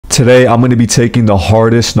Today, I'm going to be taking the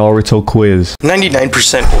hardest Naruto quiz.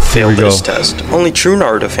 99% will fail this test. Only true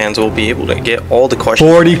Naruto fans will be able to get all the questions.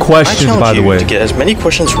 40 questions, by the way. To get as many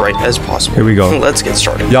questions right as possible. Here we go. Let's get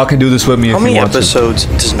started. Y'all can do this with me if you want to. How many episodes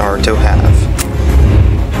does Naruto have?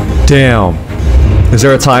 Damn. Is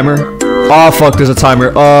there a timer? Oh, fuck, there's a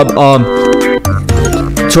timer.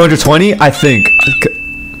 220, I think.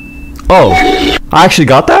 Oh, I actually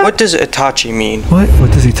got that? What does Itachi mean?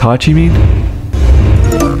 What does Itachi mean?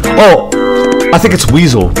 Oh, I think it's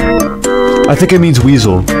weasel. I think it means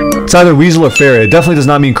weasel. It's either weasel or fairy. It definitely does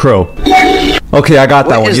not mean crow. Okay, I got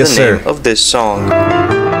that one. Yes, sir. What is the name of this song?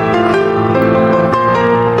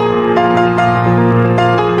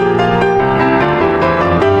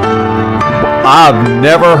 I've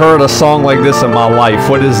never heard a song like this in my life.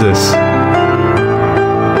 What is this?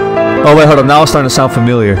 Oh, wait, hold up. Now it's starting to sound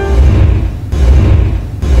familiar.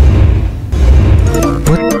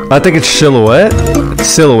 I think it's Silhouette.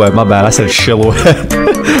 Silhouette, my bad. I said Silhouette.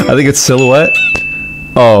 I think it's Silhouette.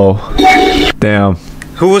 Oh. Damn.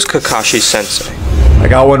 Who was Kakashi's sensei? I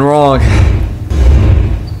got one wrong.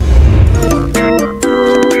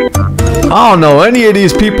 I don't know any of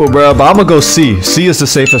these people, bro, but I'm gonna go C. C is the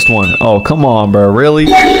safest one. Oh, come on, bro. Really?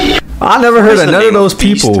 I never heard of none of those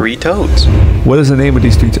people. Three toads. What is the name of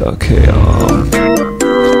these three toads? Okay,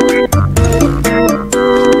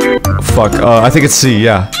 fuck. I think it's C,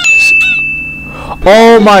 yeah.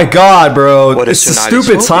 Oh my god, bro. It's the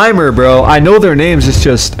stupid timer, bro. I know their names, it's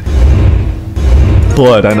just...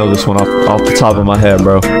 Blood, I know this one off the top of my head,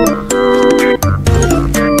 bro.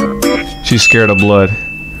 She's scared of blood.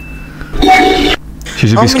 She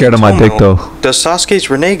should be scared of my dick, though. Does Sasuke's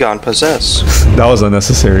Rinnegan possess? That was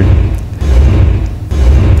unnecessary.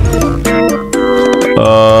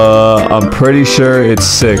 I'm pretty sure it's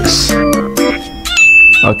 6.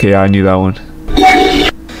 Okay, I knew that one.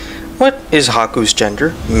 What is Haku's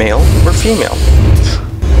gender? Male or female?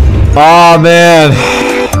 Aw, man.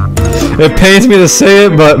 It pains me to say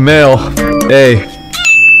it, but male. A.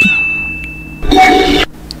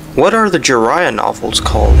 What are the Jiraiya novels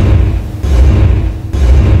called?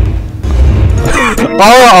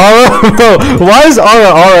 Ara, bro. Why is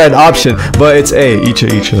Ara an option? But it's A.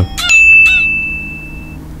 Icha.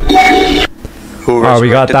 Who we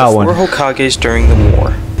got that one. 4 Hokages during the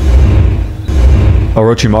war?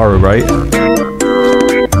 Orochimaru, right?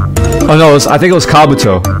 Oh no, I think it was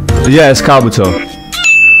Kabuto. Yeah, it's Kabuto.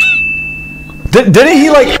 Didn't he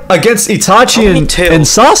like against Itachi and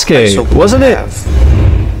Sasuke? Wasn't it?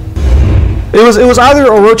 It was either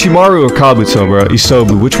Orochimaru or Kabuto, bro.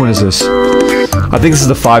 Isobu. Which one is this? I think this is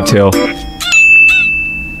the 5-tail.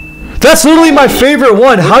 That's literally my favorite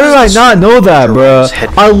one. How did I not know that, bro?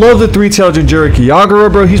 I love the 3-tailed Jinchuriki. Yagura,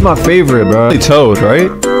 bro, he's my favorite, bro. Toad, right?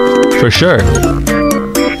 For sure.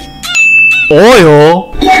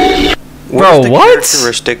 Oil? Bro, what?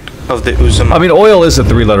 Characteristic of the Uzumaki. I mean, oil is a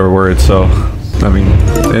 3-letter word, so... I mean,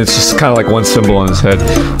 it's just kind of like one symbol on his head.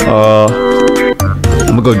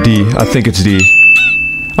 I'm gonna go D. I think it's D.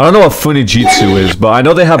 I don't know what Funijitsu is, but I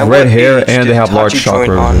know they have red hair and they have large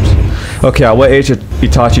chakra rings. Okay, at what age did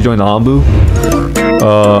Itachi join the Anbu?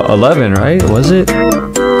 11, right? Was it?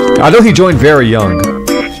 I know he joined very young.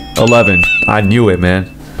 11. I knew it, man.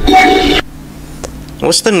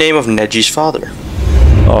 What's the name of Neji's father?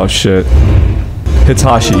 Oh, shit.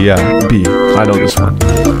 Hitachi, yeah. B. I know this one.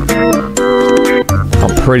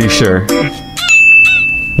 I'm pretty sure.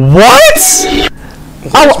 What?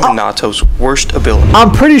 What is Minato's worst ability? I'm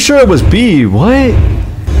pretty sure it was B. What?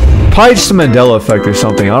 Probably just a Mandela effect or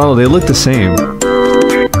something. I don't know. They look the same.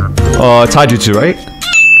 Taijutsu, right?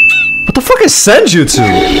 What the fuck is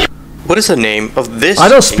Senjutsu? What is the name of this? I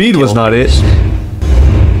know speed was not it.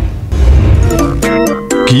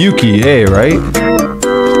 Gyuki, A, right?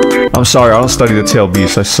 I'm sorry. I don't study the tail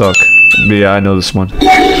beasts. I suck. But yeah, I know this one.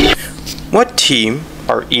 What team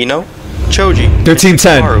are Ino, Choji, they're Team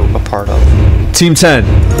 10. Maru a part of? Team 10.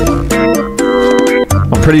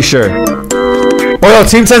 I'm pretty sure. Oh no,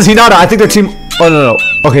 Team 10's Hinata. I think they're Team... Oh no.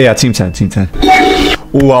 Okay, yeah, Team 10.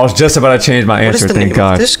 Ooh, I was just about to change my answer, thank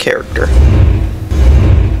God. What is the name of this character?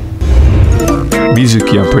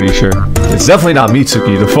 Mizuki, I'm pretty sure. It's definitely not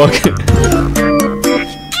Mitsuki, the fuck.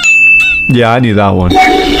 Yeah, I knew that one.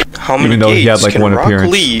 How many even though he had like one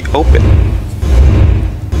appearance. Lee open?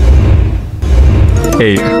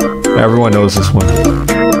 8. Everyone knows this one.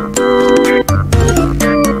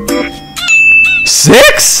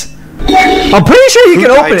 6? I'm pretty sure you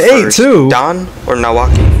can open 8 too. Don or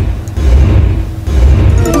Nawaki?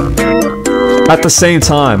 At the same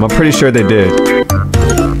time, I'm pretty sure they did.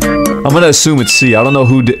 I'm gonna assume it's C. I don't know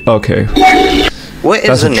who did. Okay. What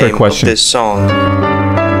is the name of this song?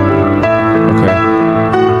 Okay.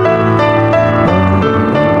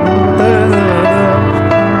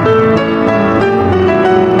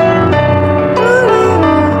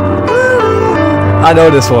 I know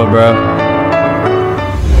this one, bro.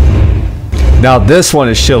 Now this one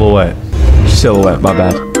is Silhouette. Silhouette, my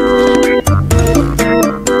bad.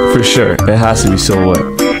 For sure, it has to be Silhouette.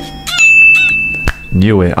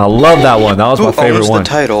 Knew it. I love that one. That was my favorite one. Who owns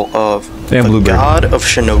the title of Damn, the Blueberry. God of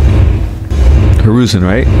Shinobi? Hiruzen,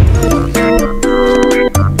 right?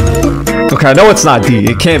 Okay, I know it's not D.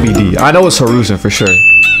 It can't be D. I know it's Hiruzen for sure.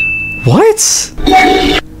 What?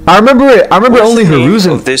 I remember it. I remember only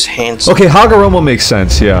Hiruzen. Of this hand okay, Hagoromo makes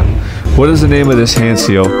sense. Yeah. What is the name of this hand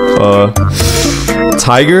seal?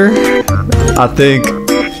 Tiger. I think.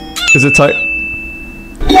 Is it Tiger?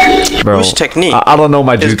 Bro, whose technique? I don't know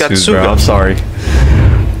my jutsus, bro. I'm sorry.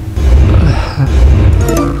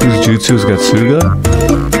 Whose jutsu is Gatsuga?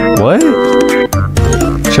 What?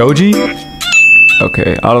 Choji?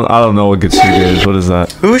 Okay, I don't know what Gatsuga is. What is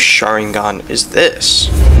that? Whose Sharingan is this?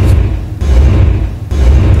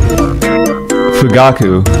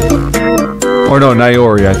 Fugaku. Or no,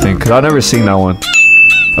 Nayori, I think. Cause I've never seen that one.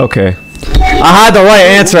 Okay. I had the right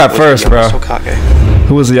answer at first, bro.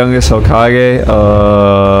 Who was the youngest Hokage?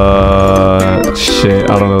 Shit,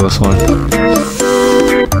 I don't know this one.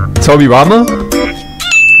 Tobirama?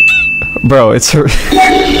 Bro, it's her.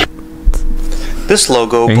 This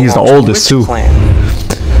logo. And he's the oldest too.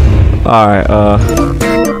 Alright,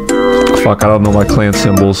 fuck, I don't know my clan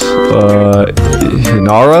symbols.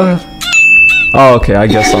 Hinara? Oh, okay, I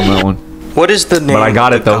guessed on that one. What is the name but I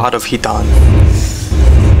got of it, the though. God of Hidan?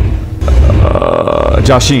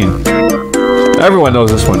 Jashin. Everyone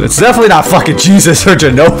knows this one. It's definitely not fucking Jesus or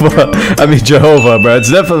Jehovah. I mean Jehovah, bro. It's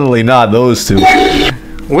definitely not those two.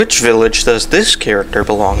 Which village does this character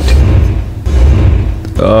belong to?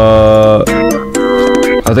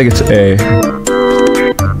 I think it's A.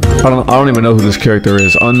 I don't even know who this character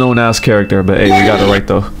is. Unknown ass character, but hey, we got it right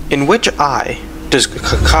though. In which eye does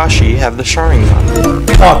Kakashi have the Sharingan?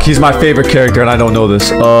 Fuck, he's my favorite character and I don't know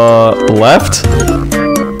this. Left?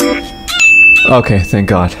 Okay, thank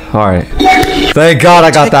God. Alright. Thank God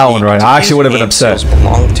I got that one right. I actually would have been upset.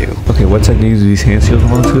 Okay, what techniques do these hand seals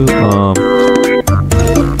belong to?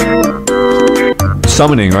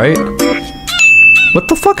 Summoning, right? What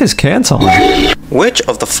the fuck is Kanton? Which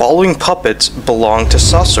of the following puppets belong to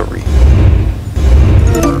Sasori?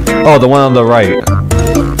 Oh, the one on the right.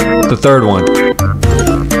 The third one.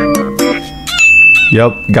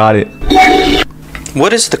 Yep, got it.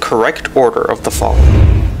 What is the correct order of the following?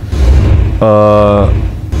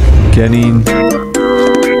 Genin.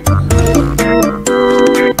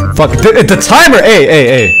 Fuck, the timer!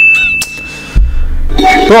 Hey.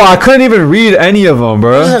 Bro, I couldn't even read any of them,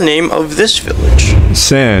 bro. What is the name of this village?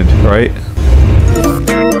 Sand, right?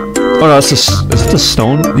 Oh no, is it the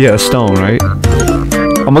stone? Yeah, stone, right?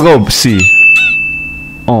 I'm gonna go C.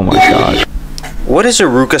 Oh my god. What is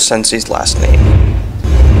Iruka Sensei's last name?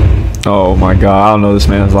 Oh my god, I don't know this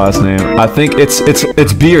man's last name. I think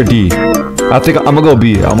it's B or D. I think I'm gonna go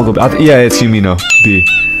B. Yeah, it's Yumino. B.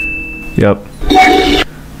 Yep.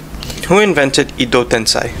 Who invented Ido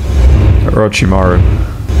Tensei? Orochimaru.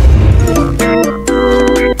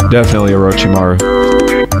 Definitely Orochimaru.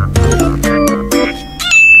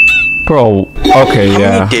 Bro, okay,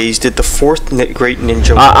 yeah. How many days did the fourth great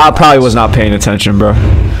ninja... I probably was not paying attention, bro.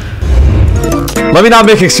 Let me not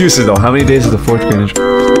make excuses, though. How many days is the fourth great ninja?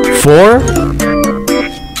 4?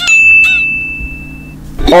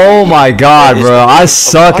 Oh my god, bro. I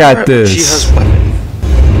suck at this.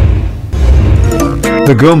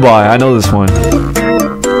 The Goombai. I know this one.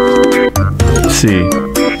 C.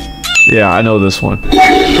 Yeah, I know this one.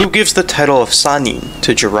 Who gives the title of Sanin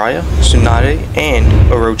to Jiraiya, Tsunade, and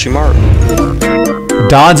Orochimaru?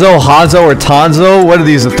 Danzo, Hanzo, or Tanzo? What are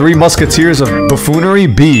these? The three musketeers of buffoonery?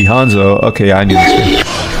 B. Hanzo. Okay, I knew this one.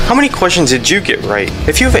 How many questions did you get right?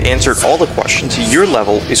 If you have answered all the questions, your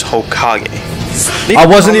level is Hokage. I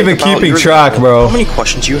wasn't even keeping track, bro. How many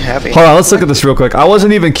questions you have? Hold on, let's look at this real quick. I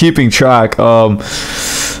wasn't even keeping track. I'm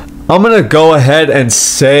gonna go ahead and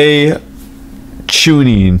say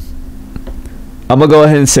Chunin. I'm gonna go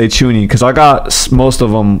ahead and say Chunin because I got most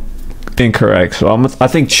of them incorrect. So I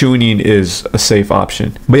think Chunin is a safe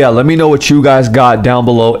option. But yeah, let me know what you guys got down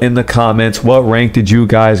below in the comments. What rank did you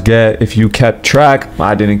guys get? If you kept track,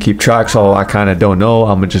 I didn't keep track, so I kind of don't know.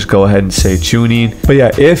 I'm gonna just go ahead and say Chunin. But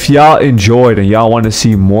yeah, if y'all enjoyed and y'all want to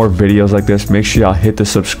see more videos like this, make sure y'all hit the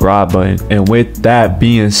subscribe button. And with that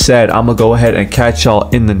being said, I'm gonna go ahead and catch y'all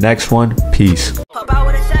in the next one. Peace.